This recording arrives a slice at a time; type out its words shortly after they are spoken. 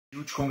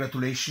Huge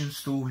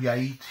congratulations to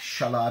Iyad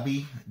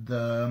Shalabi,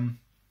 the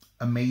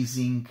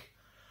amazing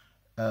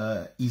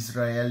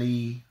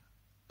Israeli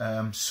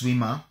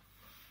swimmer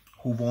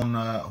who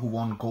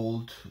won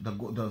gold,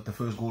 the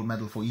first gold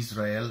medal for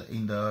Israel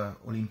in the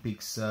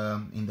Olympics,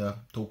 in the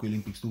Tokyo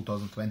Olympics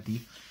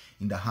 2020,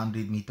 in the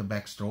 100-meter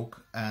backstroke.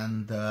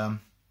 And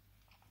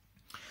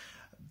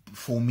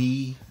for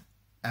me,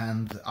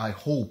 and I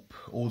hope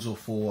also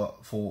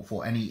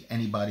for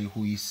anybody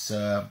who is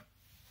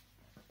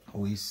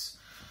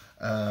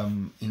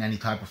in any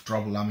type of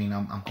trouble. I mean,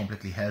 I'm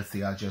completely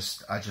healthy. I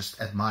just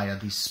admire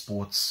these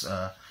sports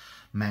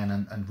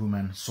men and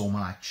women so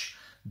much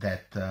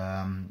that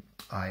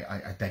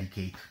I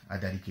dedicate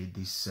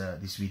these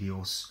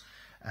videos,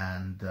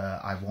 and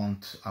I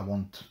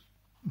want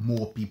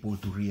more people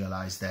to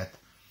realize that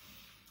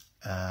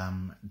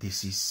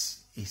this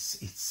is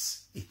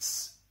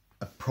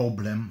a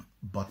problem,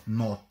 but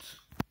not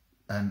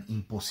an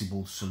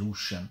impossible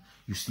solution.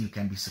 You still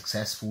can be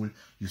successful.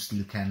 You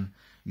still can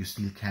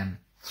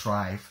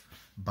thrive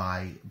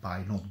by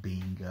not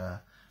being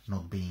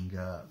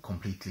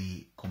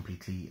completely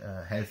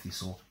healthy.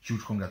 So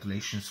huge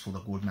congratulations for the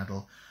gold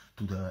medal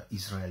to the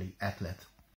Israeli athlete.